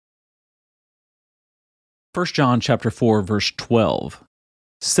First John chapter 4, verse 12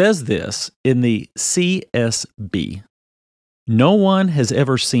 says this in the CSB. No one has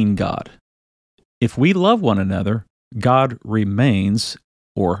ever seen God. If we love one another, God remains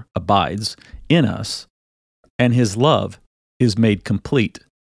or abides in us, and his love is made complete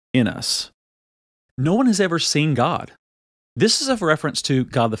in us. No one has ever seen God. This is a reference to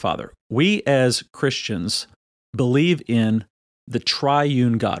God the Father. We as Christians believe in the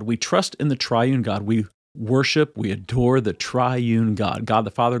triune God. We trust in the triune God. We worship, we adore the triune God, God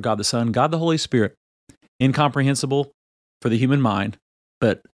the Father, God the Son, God the Holy Spirit. Incomprehensible for the human mind,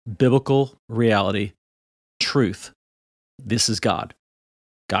 but biblical reality, truth. This is God.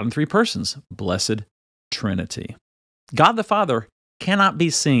 God in three persons, blessed Trinity. God the Father cannot be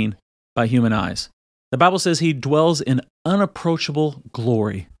seen by human eyes. The Bible says he dwells in unapproachable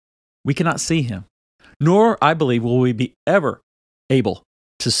glory. We cannot see him, nor, I believe, will we be ever able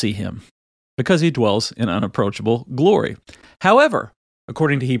to see him because he dwells in unapproachable glory. However,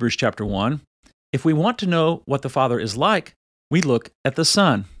 according to Hebrews chapter 1, if we want to know what the Father is like, we look at the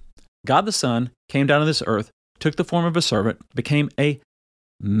Son. God the Son came down to this earth, took the form of a servant, became a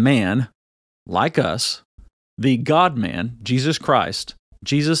man like us, the God-man, Jesus Christ,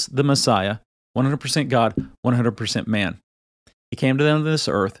 Jesus the Messiah, 100% God, 100% man. He came down to this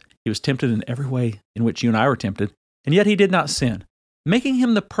earth. He was tempted in every way in which you and I were tempted, and yet he did not sin, making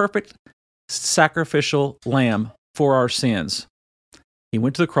him the perfect sacrificial lamb for our sins. He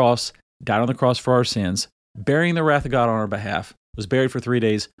went to the cross, died on the cross for our sins, bearing the wrath of God on our behalf, was buried for 3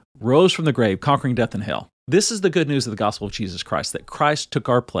 days, rose from the grave, conquering death and hell. This is the good news of the gospel of Jesus Christ, that Christ took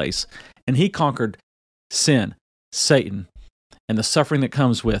our place, and he conquered sin, Satan, and the suffering that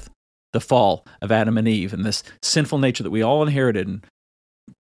comes with the fall of Adam and Eve, and this sinful nature that we all inherited, and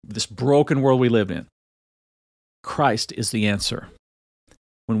this broken world we lived in. Christ is the answer.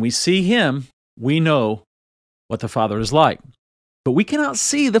 When we see him, we know what the Father is like. But we cannot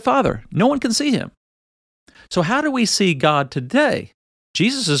see the Father. No one can see him. So how do we see God today?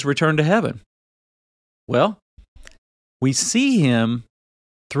 Jesus has returned to heaven. Well, we see him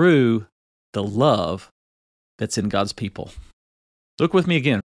through the love that's in God's people. Look with me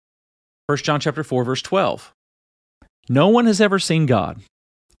again. 1 John chapter 4, verse 12. No one has ever seen God.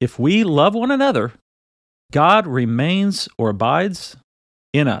 If we love one another, God remains or abides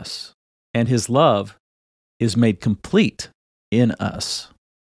in us, and his love is made complete in us.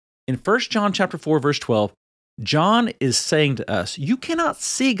 In 1 John chapter 4, verse 12, John is saying to us, you cannot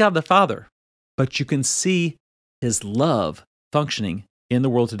see God the Father, but you can see his love functioning in the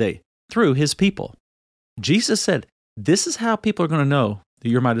world today through his people. Jesus said, this is how people are going to know that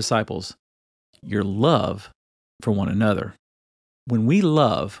you're my disciples, your love for one another. When we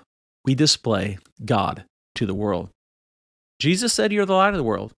love, we display God to the world. Jesus said you're the light of the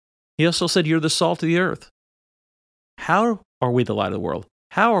world. He also said you're the salt of the earth. How are we the light of the world?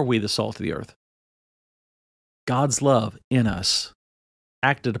 How are we the salt of the earth? God's love in us,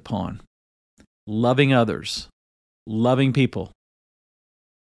 acted upon, loving others, loving people.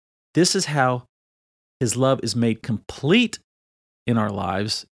 This is how his love is made complete in our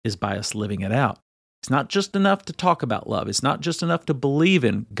lives, is by us living it out. It's not just enough to talk about love. It's not just enough to believe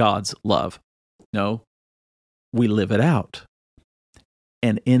in God's love. No, we live it out.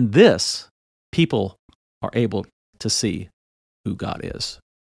 And in this, people are able to see who God is.